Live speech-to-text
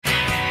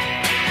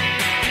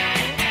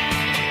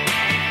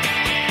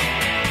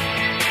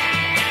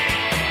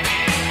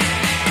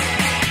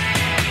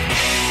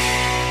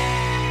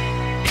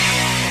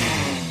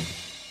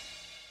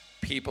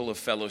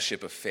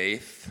Fellowship of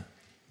Faith.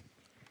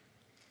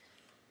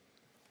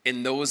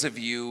 And those of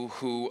you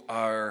who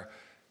are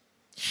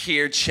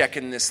here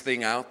checking this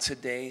thing out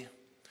today,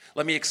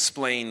 let me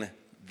explain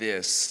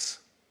this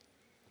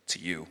to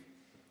you.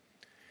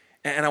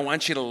 And I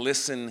want you to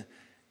listen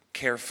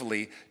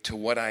carefully to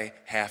what I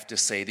have to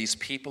say. These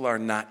people are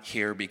not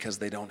here because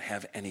they don't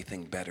have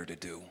anything better to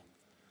do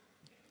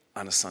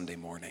on a Sunday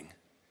morning.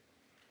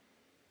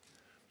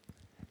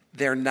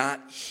 They're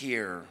not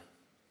here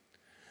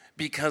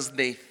because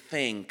they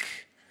think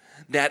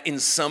that in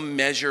some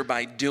measure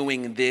by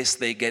doing this,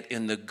 they get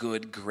in the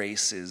good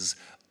graces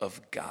of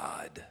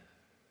God.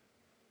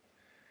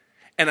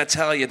 And I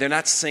tell you, they're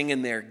not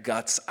singing their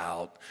guts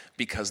out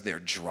because they're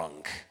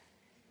drunk.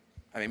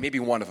 I mean, maybe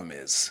one of them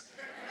is.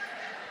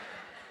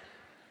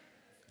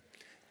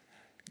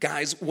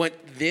 Guys, what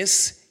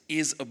this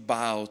is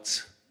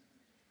about,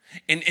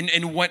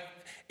 and what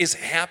is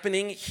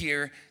happening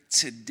here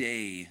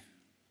today,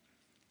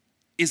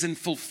 is in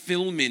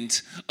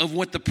fulfillment of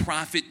what the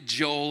prophet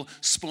Joel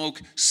spoke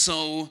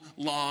so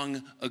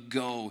long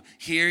ago.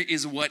 Here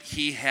is what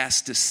he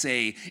has to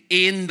say.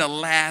 In the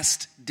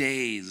last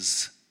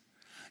days,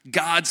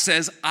 God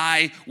says,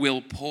 I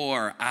will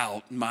pour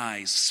out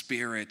my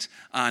spirit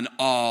on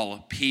all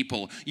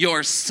people.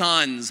 Your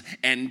sons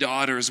and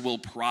daughters will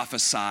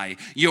prophesy.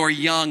 Your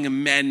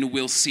young men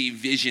will see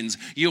visions.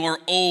 Your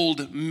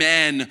old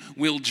men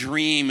will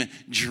dream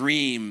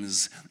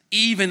dreams.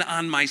 Even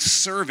on my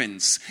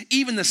servants,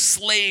 even the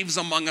slaves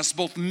among us,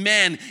 both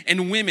men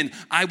and women,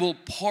 I will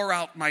pour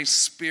out my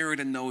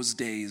spirit in those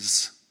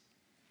days,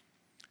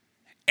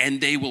 and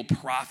they will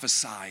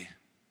prophesy.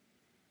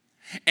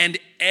 And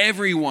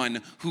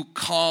everyone who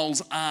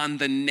calls on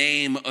the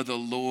name of the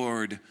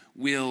Lord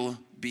will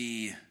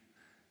be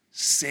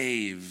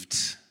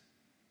saved.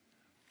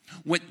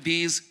 What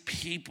these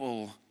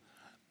people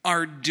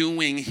are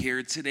doing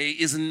here today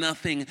is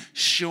nothing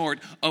short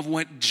of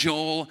what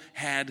Joel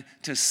had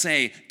to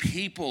say.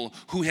 People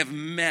who have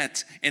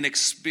met and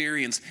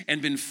experienced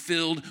and been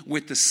filled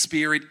with the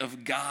Spirit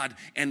of God,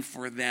 and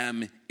for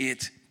them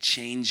it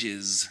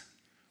changes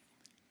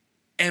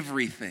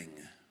everything.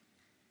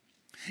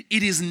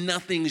 It is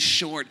nothing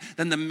short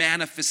than the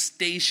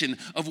manifestation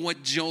of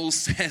what Joel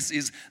says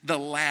is the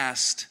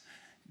last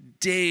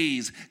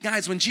days.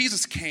 Guys, when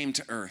Jesus came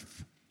to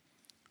earth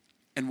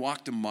and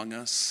walked among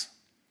us,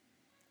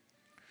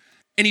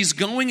 and he's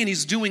going and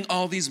he's doing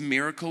all these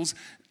miracles,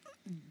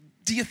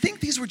 do you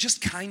think these were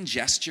just kind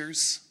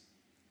gestures?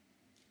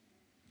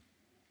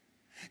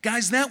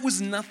 Guys, that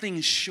was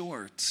nothing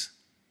short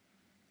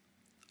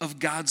of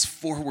God's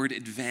forward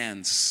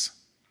advance.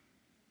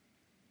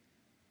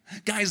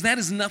 Guys, that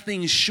is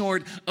nothing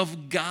short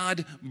of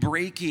God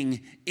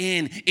breaking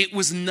in. It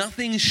was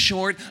nothing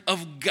short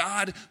of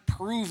God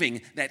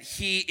proving that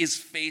he is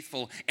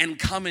faithful and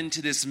come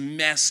into this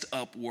messed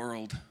up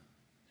world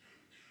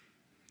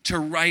to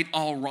right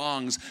all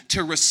wrongs,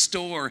 to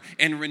restore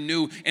and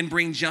renew and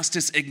bring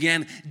justice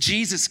again.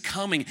 Jesus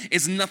coming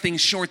is nothing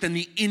short than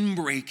the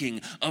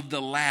inbreaking of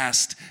the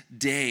last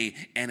day,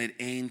 and it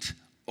ain't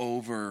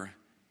over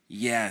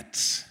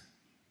yet.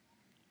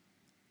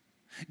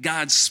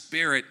 God's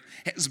Spirit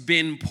has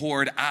been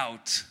poured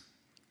out.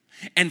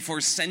 And for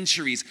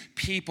centuries,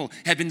 people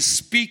have been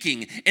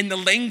speaking in the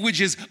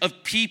languages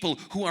of people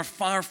who are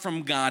far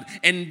from God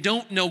and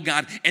don't know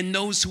God, and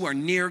those who are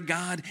near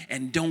God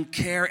and don't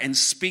care, and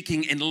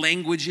speaking in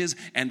languages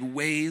and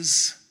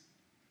ways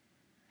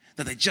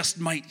that they just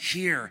might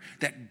hear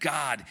that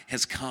God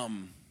has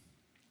come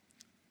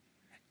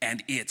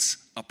and it's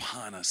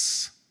upon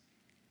us.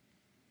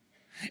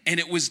 And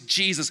it was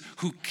Jesus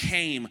who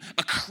came,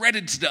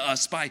 accredited to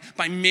us by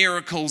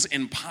miracles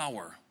and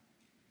power.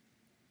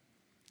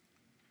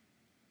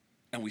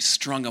 And we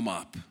strung them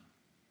up.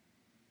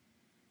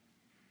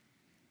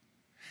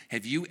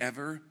 Have you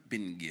ever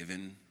been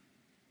given,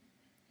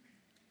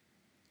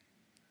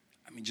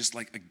 just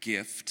like a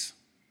gift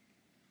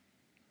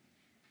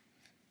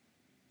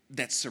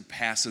that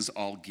surpasses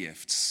all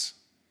gifts?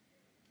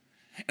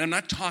 And I'm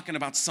not talking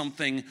about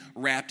something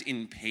wrapped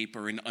in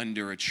paper and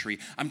under a tree.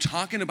 I'm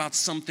talking about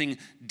something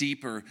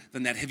deeper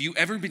than that. Have you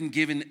ever been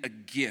given a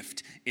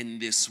gift in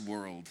this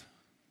world?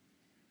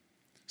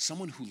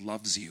 Someone who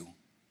loves you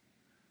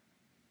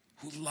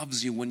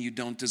when you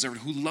don't deserve it,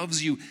 who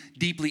loves you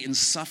deeply and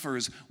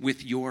suffers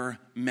with your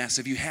mess.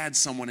 Have you had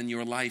someone in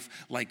your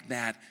life like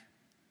that,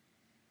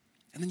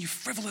 and then you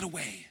frivol it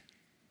away?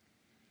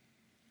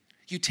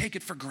 You take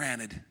it for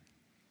granted.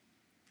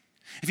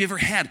 Have you ever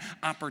had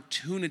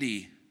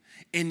opportunity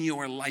in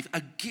your life,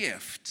 a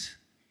gift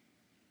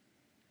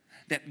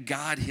that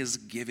God has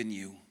given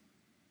you,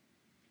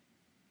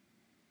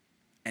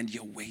 and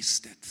you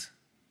waste it?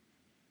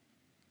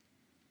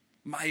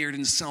 Mired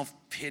in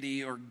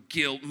self-pity or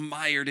guilt,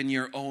 mired in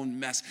your own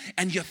mess,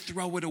 and you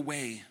throw it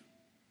away.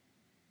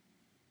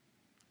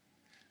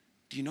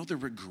 Do you know the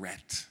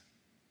regret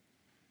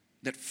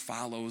that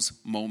follows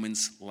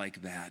moments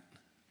like that?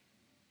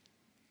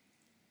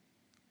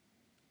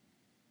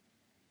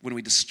 When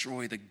we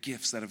destroy the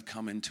gifts that have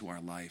come into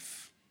our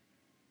life.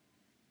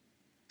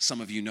 Some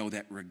of you know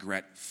that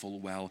regret full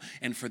well.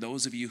 And for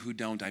those of you who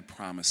don't, I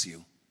promise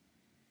you,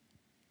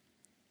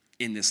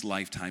 in this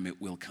lifetime,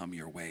 it will come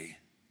your way.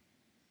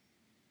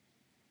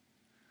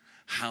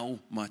 How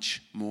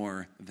much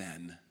more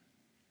then,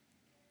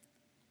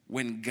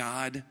 when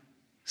God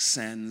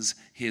sends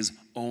his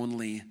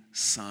only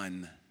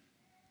Son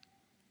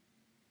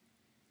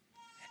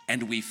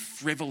and we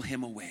frivol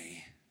him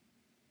away,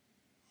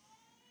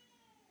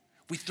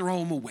 we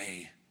throw him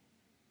away,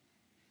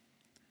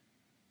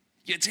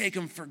 you take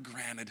him for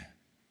granted,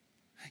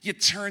 you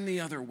turn the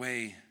other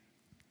way,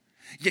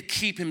 you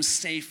keep him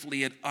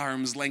safely at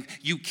arm's length,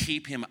 you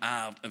keep him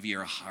out of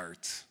your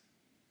heart.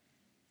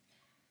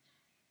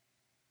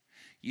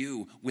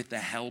 You, with the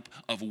help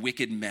of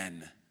wicked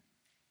men,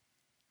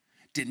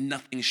 did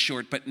nothing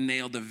short but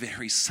nail the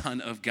very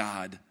Son of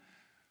God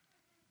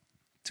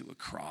to a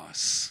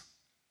cross.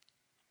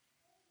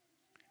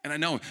 And I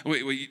know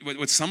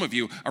what some of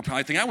you are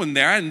probably thinking, I wasn't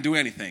there, I didn't do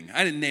anything.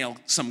 I didn't nail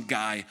some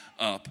guy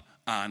up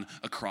on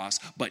a cross,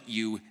 but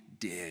you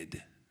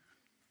did.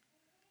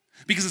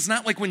 Because it's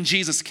not like when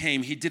Jesus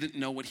came, he didn't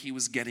know what he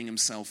was getting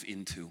himself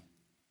into.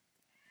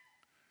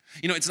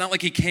 You know, it's not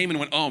like he came and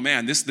went, oh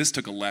man, this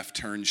took a left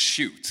turn,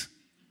 shoot.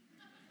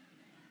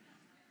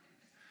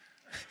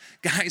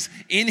 Guys,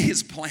 in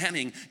his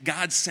planning,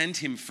 God sent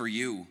him for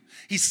you.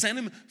 He sent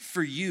him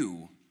for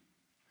you.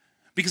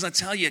 Because I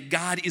tell you,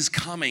 God is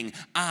coming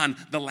on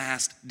the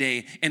last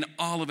day, and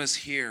all of us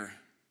here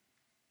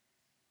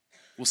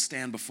will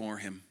stand before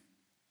him.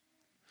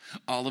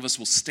 All of us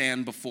will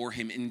stand before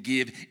him and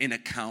give an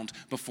account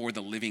before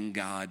the living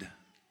God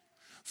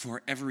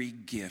for every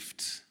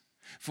gift,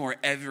 for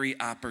every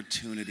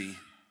opportunity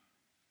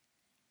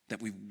that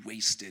we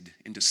wasted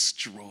and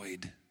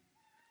destroyed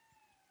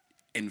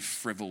and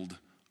frivoled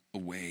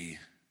away.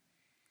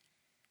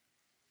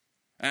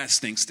 That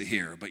stinks to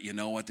hear, but you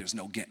know what? There's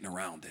no getting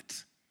around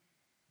it.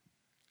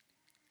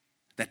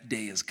 That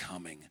day is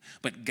coming,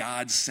 but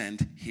God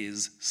sent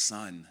his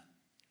Son.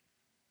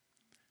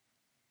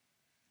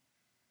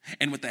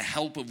 And with the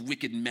help of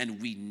wicked men,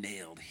 we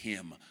nailed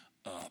him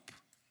up.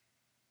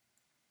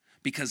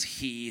 Because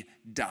he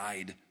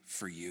died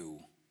for you.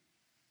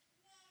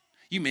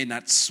 You may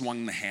not have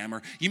swung the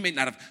hammer. You may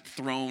not have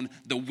thrown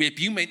the whip.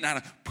 You may not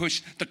have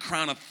pushed the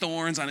crown of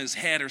thorns on his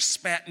head or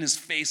spat in his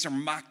face or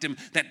mocked him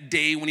that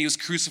day when he was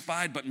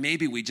crucified, but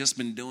maybe we've just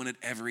been doing it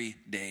every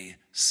day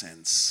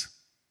since.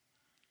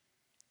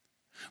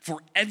 For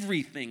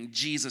everything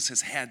Jesus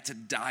has had to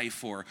die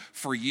for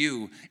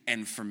you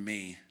and for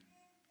me.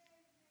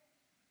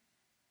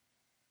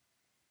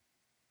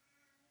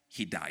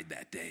 He died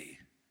that day.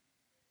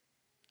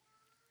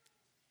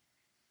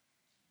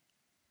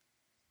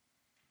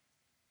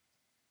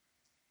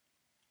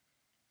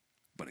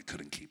 But it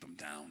couldn't keep him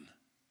down.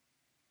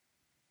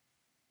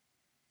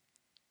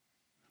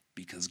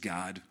 Because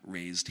God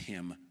raised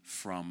him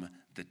from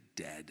the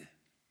dead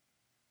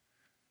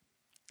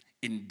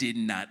and did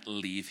not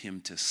leave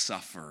him to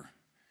suffer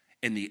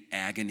in the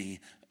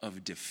agony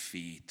of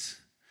defeat.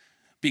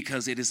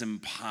 Because it is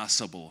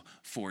impossible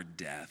for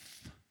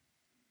death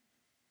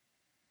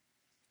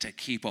to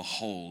keep a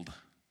hold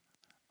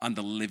on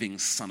the living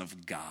Son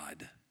of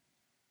God.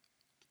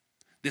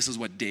 This is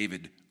what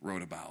David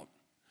wrote about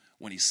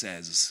when he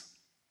says,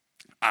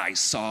 I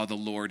saw the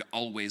Lord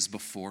always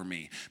before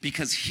me.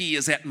 Because he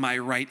is at my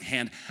right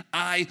hand,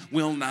 I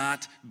will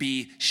not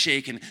be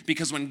shaken.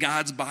 Because when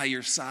God's by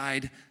your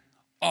side,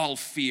 all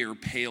fear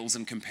pales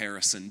in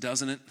comparison,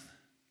 doesn't it?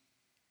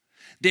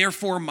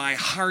 Therefore my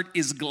heart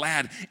is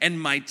glad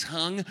and my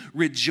tongue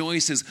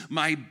rejoices.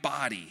 My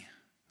body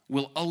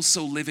will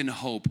also live in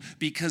hope,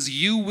 because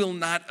you will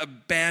not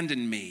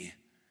abandon me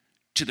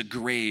to the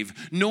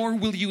grave, nor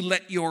will you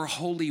let your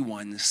Holy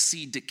One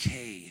see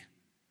decay.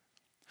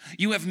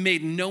 You have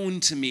made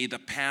known to me the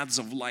paths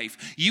of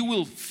life. You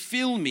will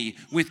fill me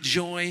with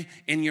joy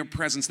in your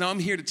presence. Now I'm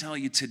here to tell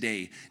you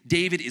today,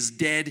 David is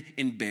dead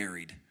and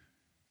buried.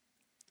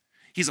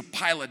 He's a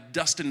pile of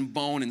dust and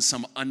bone in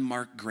some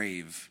unmarked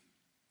grave.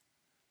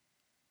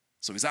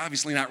 So he's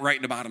obviously not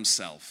writing about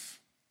himself.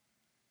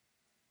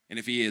 And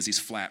if he is, he's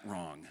flat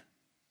wrong.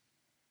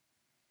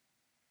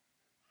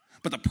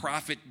 But the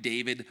prophet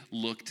David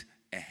looked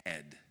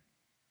ahead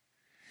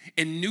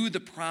and knew the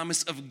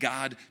promise of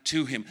God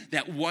to him,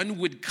 that one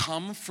would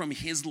come from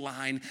his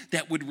line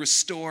that would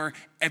restore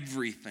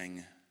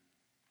everything.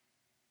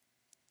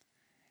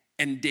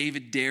 And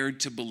David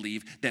dared to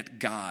believe that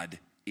God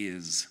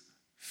is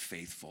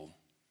faithful.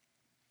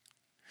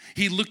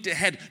 He looked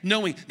ahead,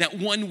 knowing that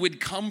one would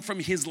come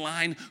from his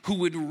line who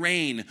would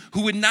reign,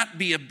 who would not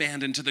be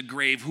abandoned to the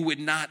grave, who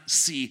would not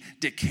see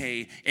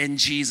decay. And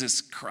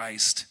Jesus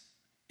Christ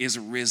is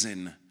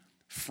risen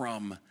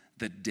from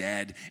the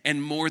dead.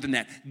 And more than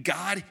that,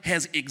 God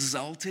has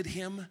exalted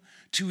him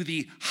to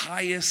the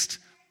highest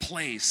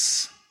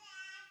place.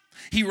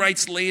 He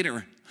writes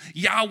later,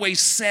 Yahweh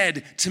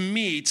said to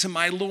me, to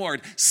my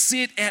Lord,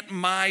 sit at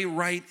my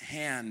right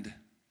hand.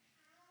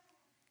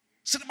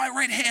 Sit at my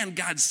right hand,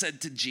 God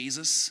said to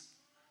Jesus,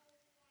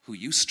 who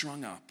you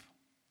strung up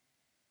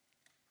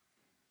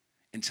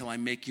until I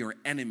make your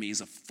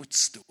enemies a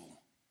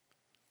footstool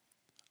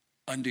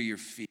under your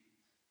feet.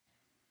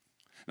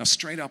 Now,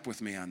 straight up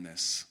with me on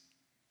this.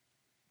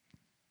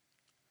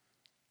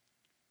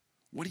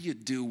 What do you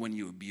do when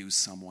you abuse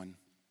someone?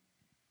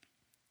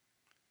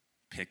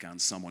 Pick on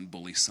someone,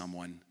 bully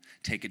someone,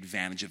 take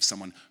advantage of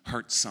someone,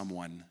 hurt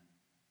someone.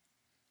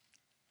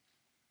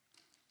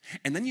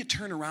 And then you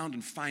turn around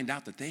and find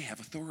out that they have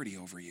authority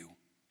over you.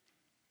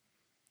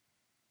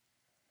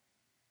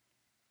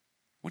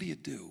 What do you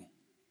do?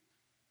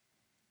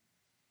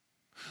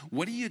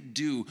 What do you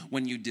do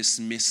when you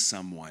dismiss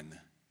someone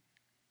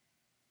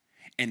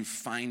and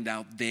find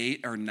out they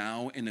are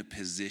now in a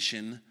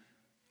position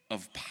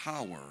of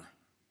power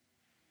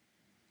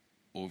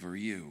over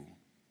you?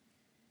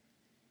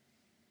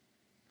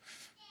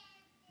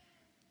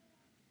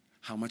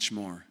 How much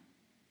more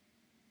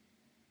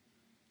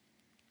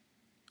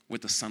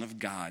with the Son of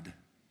God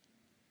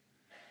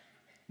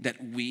that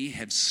we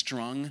have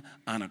strung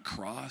on a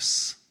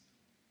cross,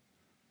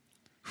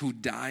 who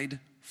died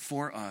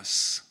for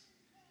us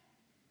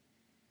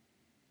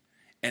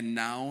and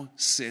now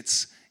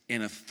sits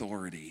in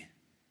authority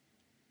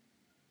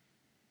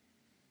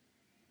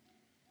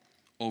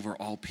over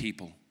all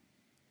people.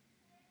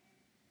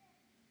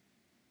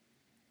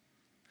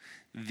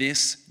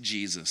 This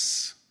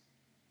Jesus,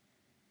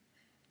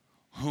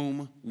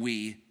 whom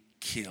we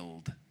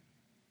killed,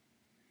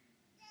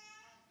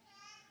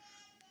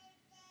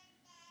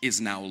 is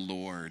now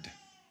Lord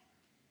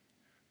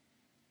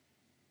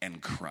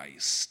and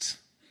Christ.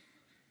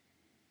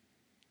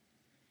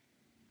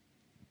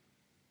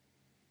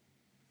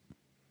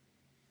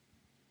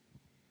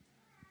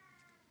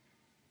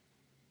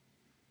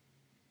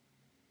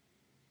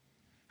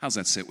 How's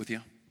that sit with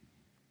you?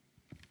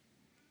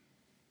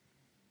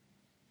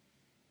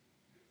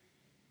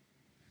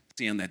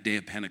 See, on that day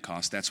of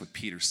Pentecost, that's what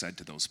Peter said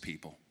to those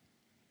people.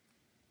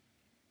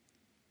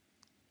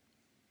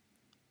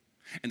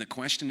 And the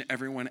question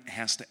everyone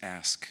has to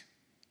ask,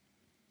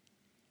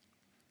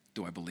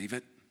 do I believe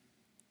it?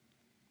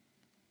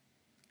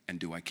 And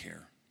do I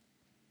care?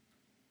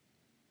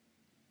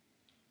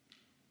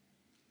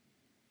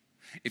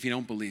 If you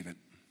don't believe it,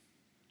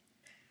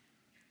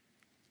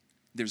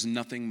 there's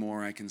nothing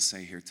more I can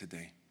say here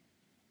today.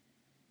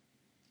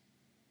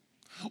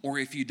 Or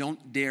if you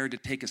don't dare to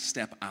take a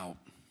step out,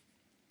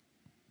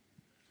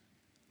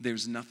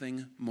 there's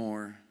nothing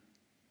more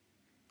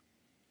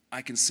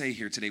I can say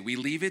here today. We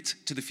leave it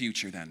to the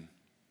future then.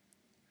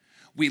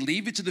 We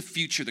leave it to the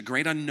future, the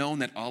great unknown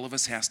that all of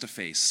us has to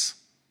face,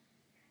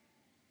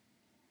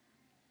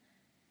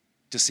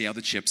 to see how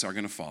the chips are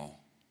going to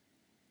fall.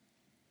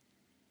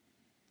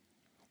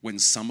 When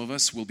some of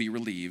us will be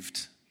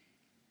relieved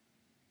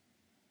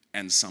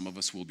and some of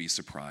us will be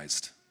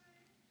surprised.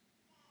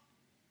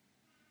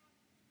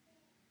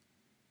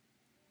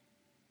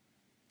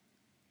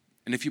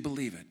 And if you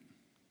believe it,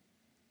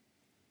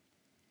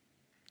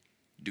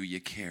 do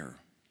you care?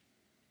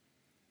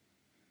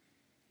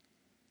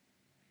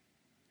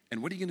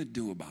 And what are you going to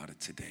do about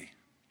it today?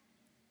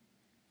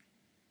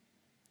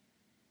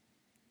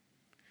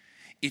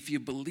 If you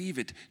believe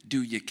it,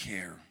 do you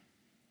care?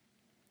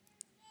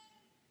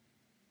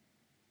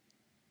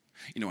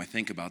 You know, I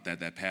think about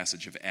that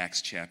passage of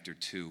Acts chapter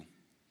 2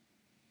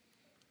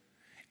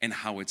 and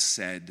how it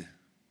said,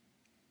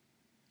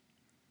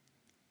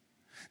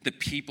 the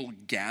people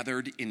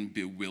gathered in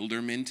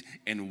bewilderment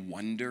and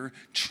wonder,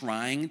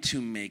 trying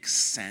to make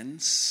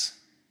sense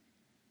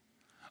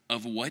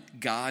of what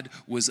God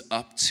was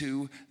up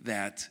to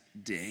that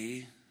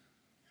day.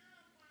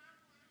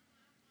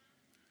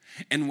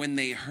 And when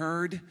they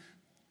heard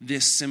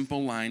this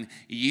simple line,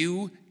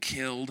 "You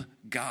killed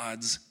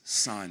God's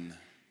son,"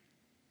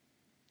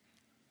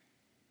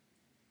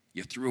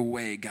 you threw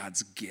away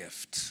God's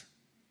gift.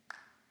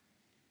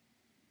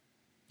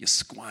 You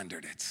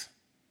squandered it.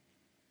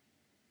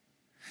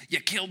 You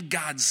killed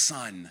God's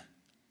son.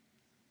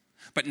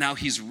 But now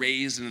he's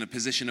raised in a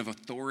position of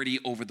authority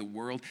over the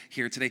world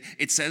here today.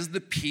 It says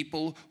the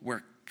people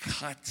were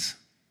cut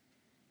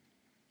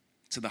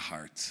to the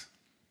heart.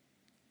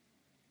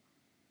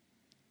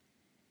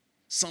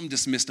 Some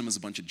dismissed him as a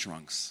bunch of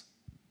drunks.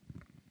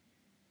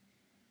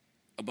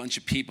 A bunch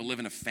of people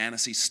living a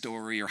fantasy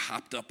story or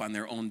hopped up on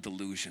their own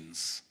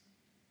delusions.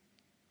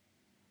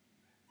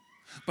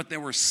 But there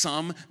were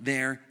some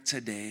there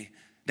today,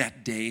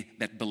 that day,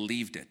 that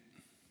believed it.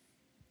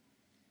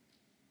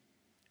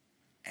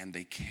 And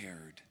they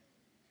cared.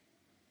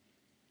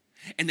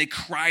 And they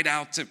cried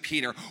out to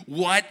Peter,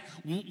 what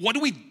do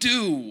we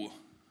do?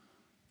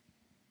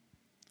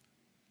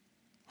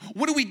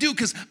 What do we do?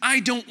 Because I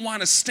don't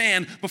want to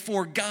stand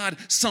before God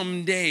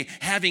someday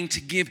having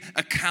to give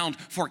account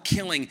for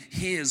killing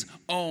his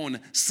own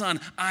son.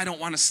 I don't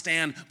want to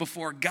stand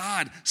before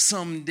God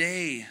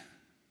someday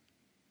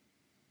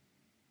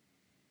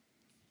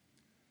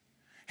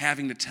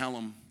having to tell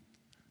him,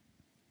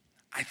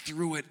 I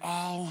threw it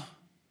all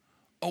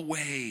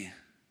away.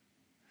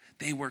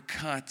 They were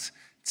cut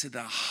to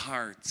the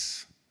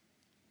heart.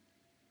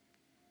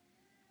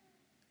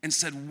 And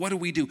said, what do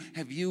we do?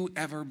 Have you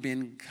ever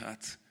been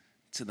cut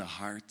to the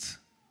heart?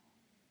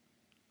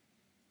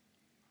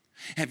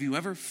 Have you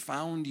ever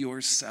found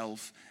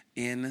yourself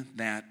in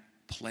that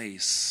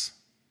place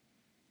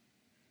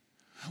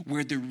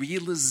where the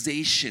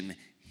realization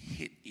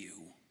hit you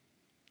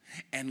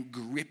and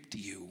gripped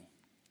you?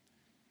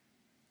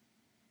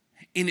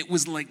 And it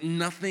was like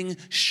nothing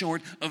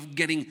short of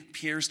getting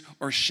pierced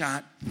or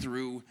shot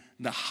through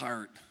the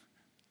heart.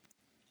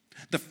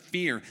 The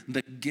fear,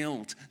 the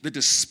guilt, the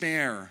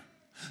despair,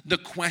 the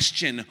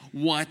question,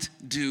 what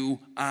do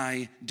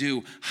I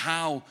do?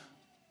 How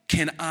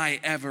can I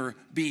ever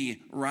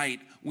be right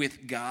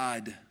with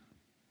God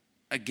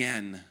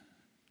again?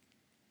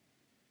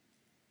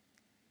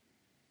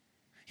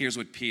 Here's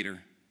what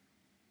Peter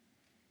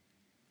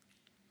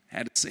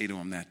had to say to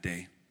him that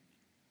day.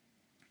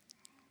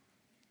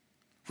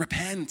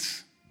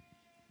 Repent.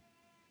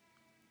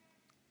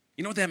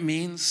 You know what that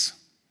means?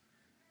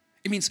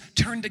 It means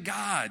turn to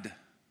God.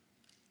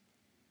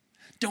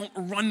 Don't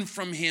run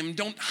from him.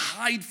 Don't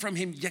hide from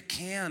him. You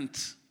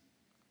can't.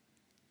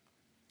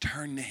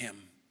 Turn to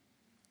him.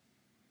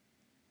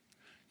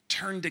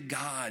 Turn to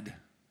God.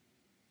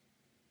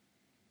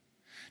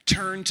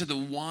 Turn to the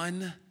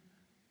one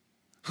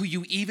who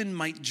you even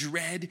might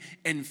dread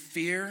and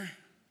fear.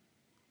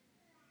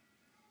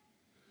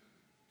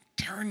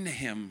 Turn to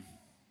him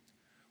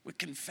with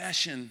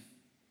confession.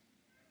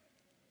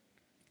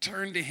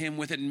 Turn to him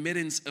with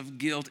admittance of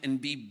guilt and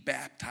be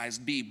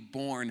baptized, be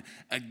born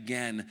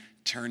again.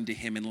 Turn to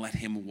him and let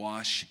him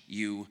wash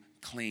you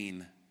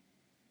clean.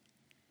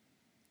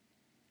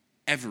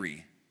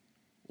 Every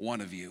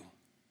one of you.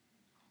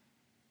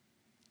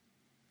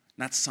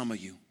 Not some of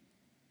you.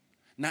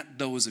 Not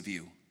those of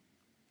you.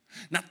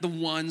 Not the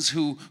ones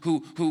who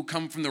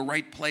come from the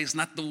right place,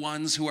 not the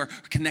ones who are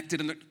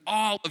connected,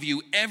 all of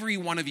you, every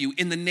one of you,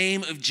 in the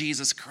name of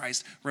Jesus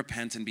Christ,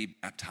 repent and be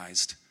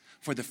baptized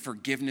for the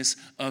forgiveness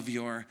of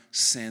your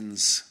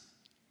sins.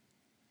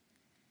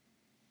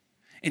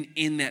 And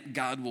in that,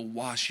 God will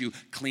wash you,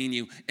 clean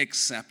you,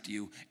 accept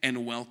you,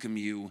 and welcome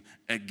you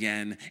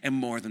again. And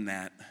more than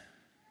that,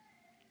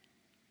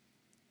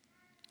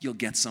 you'll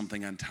get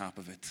something on top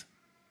of it.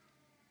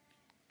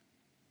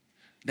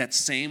 That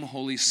same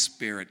Holy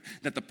Spirit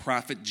that the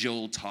prophet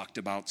Joel talked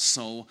about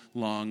so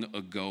long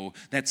ago,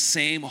 that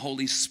same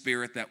Holy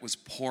Spirit that was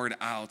poured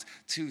out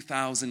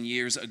 2,000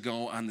 years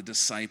ago on the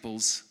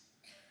disciples,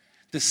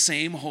 the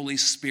same Holy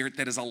Spirit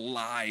that is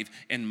alive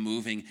and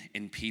moving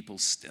in people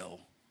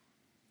still.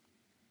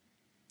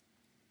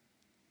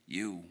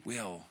 You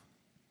will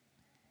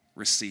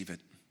receive it.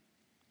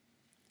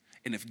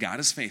 And if God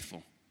is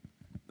faithful,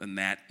 then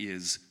that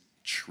is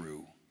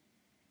true.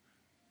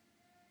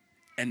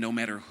 And no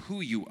matter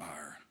who you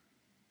are,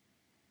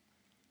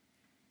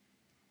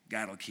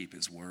 God will keep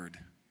his word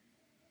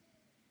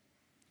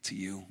to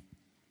you.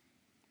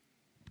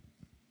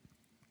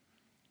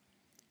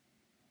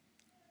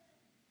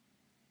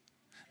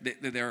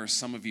 There are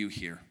some of you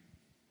here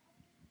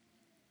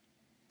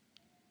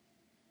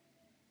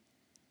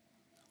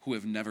who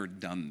have never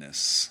done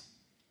this.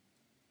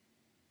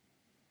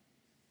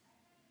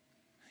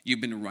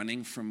 You've been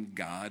running from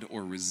God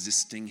or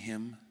resisting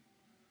him,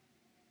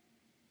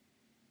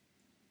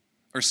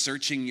 or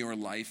searching your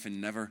life and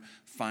never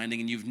finding,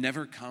 and you've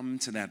never come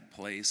to that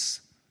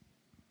place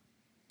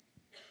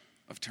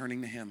of turning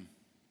to him.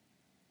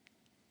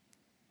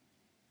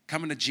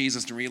 Coming to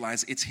Jesus and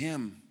realize it's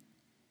him.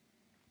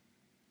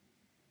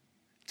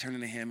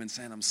 Turning to him and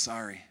saying, I'm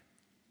sorry.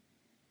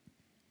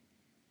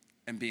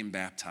 And being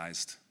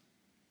baptized.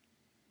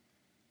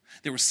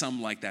 There were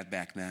some like that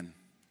back then.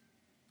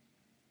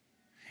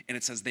 And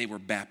it says they were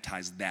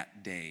baptized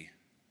that day.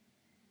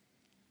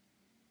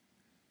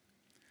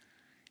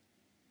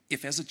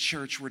 If as a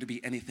church we're to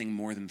be anything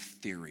more than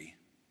theory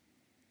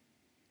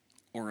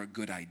or a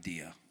good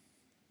idea,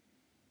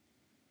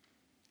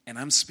 and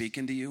I'm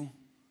speaking to you,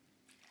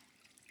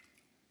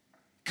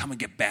 come and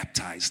get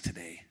baptized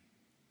today.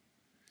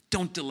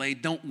 Don't delay,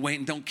 don't wait,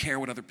 and don't care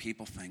what other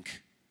people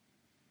think.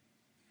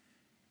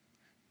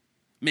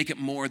 Make it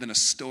more than a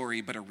story,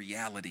 but a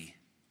reality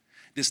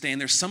this day. And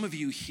there's some of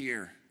you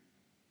here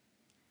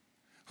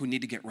who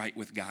need to get right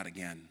with God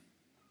again.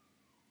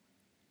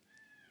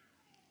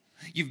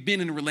 You've been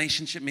in a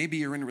relationship, maybe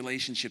you're in a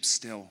relationship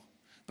still,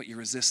 but you're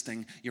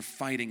resisting, you're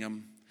fighting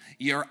them,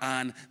 you're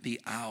on the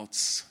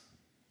outs.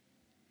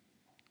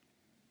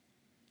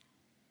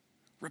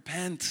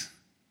 Repent,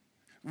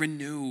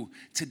 renew.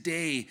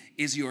 Today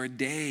is your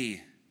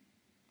day.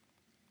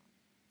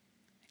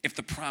 If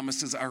the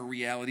promises are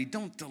reality,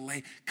 don't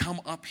delay.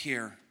 Come up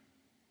here.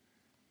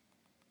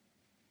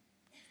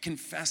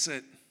 Confess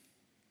it.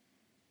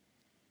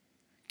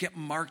 Get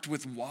marked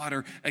with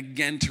water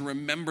again to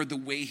remember the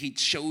way he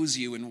chose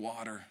you in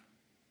water.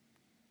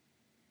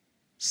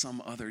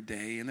 Some other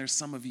day, and there's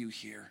some of you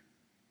here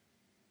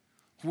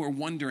who are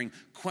wondering,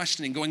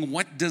 questioning, going,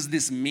 what does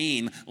this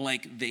mean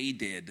like they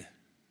did?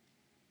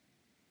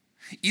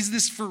 Is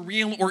this for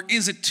real, or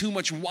is it too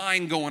much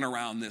wine going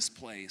around this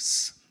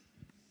place?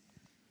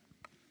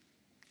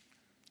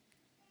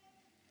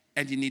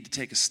 And you need to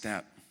take a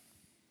step.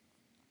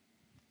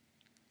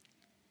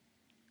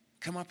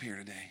 Come up here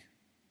today.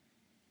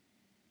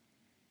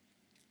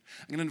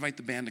 I'm going to invite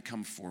the band to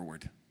come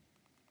forward.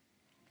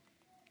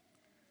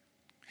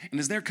 And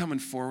as they're coming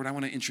forward, I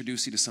want to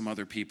introduce you to some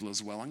other people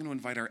as well. I'm going to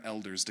invite our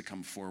elders to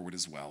come forward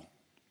as well.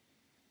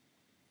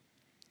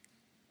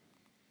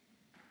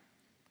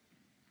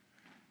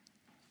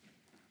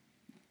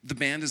 The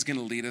band is going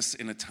to lead us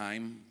in a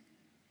time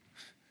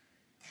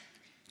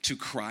to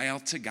cry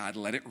out to God,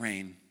 let it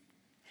rain.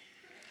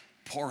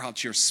 Pour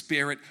out your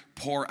spirit,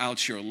 pour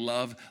out your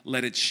love,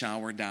 let it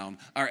shower down.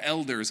 Our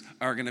elders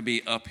are going to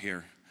be up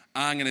here.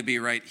 I'm going to be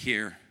right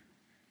here.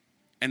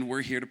 And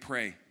we're here to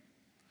pray.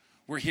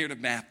 We're here to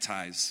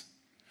baptize.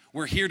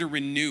 We're here to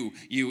renew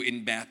you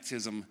in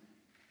baptism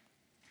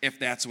if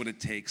that's what it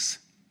takes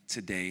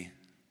today.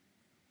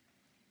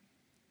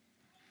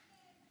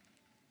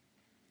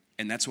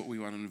 And that's what we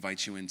want to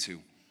invite you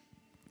into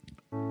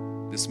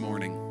this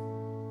morning.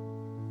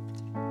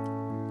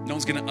 No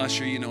one's going to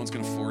usher you. No one's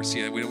going to force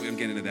you. We don't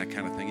get into that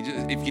kind of thing.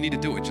 If you need to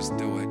do it, just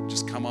do it.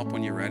 Just come up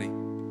when you're ready.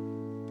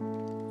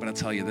 But I'll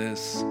tell you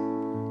this.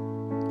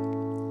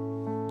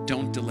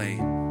 Don't delay.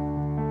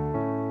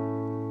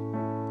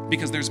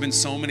 Because there's been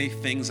so many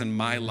things in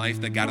my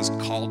life that God has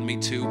called me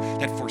to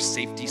that for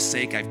safety's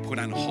sake I've put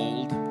on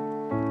hold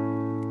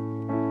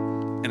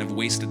and have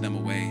wasted them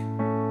away.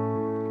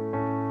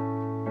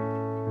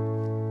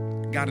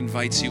 God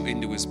invites you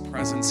into his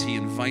presence. He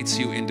invites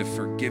you into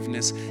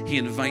forgiveness. He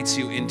invites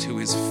you into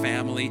his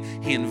family.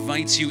 He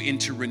invites you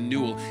into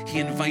renewal. He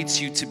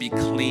invites you to be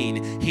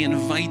clean. He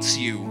invites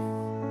you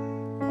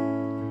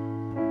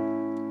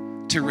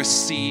to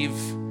receive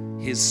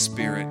his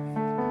spirit.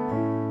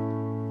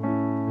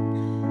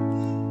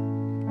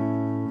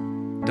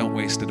 Don't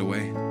waste it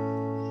away.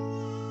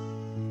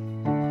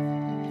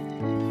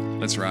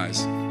 Let's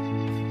rise.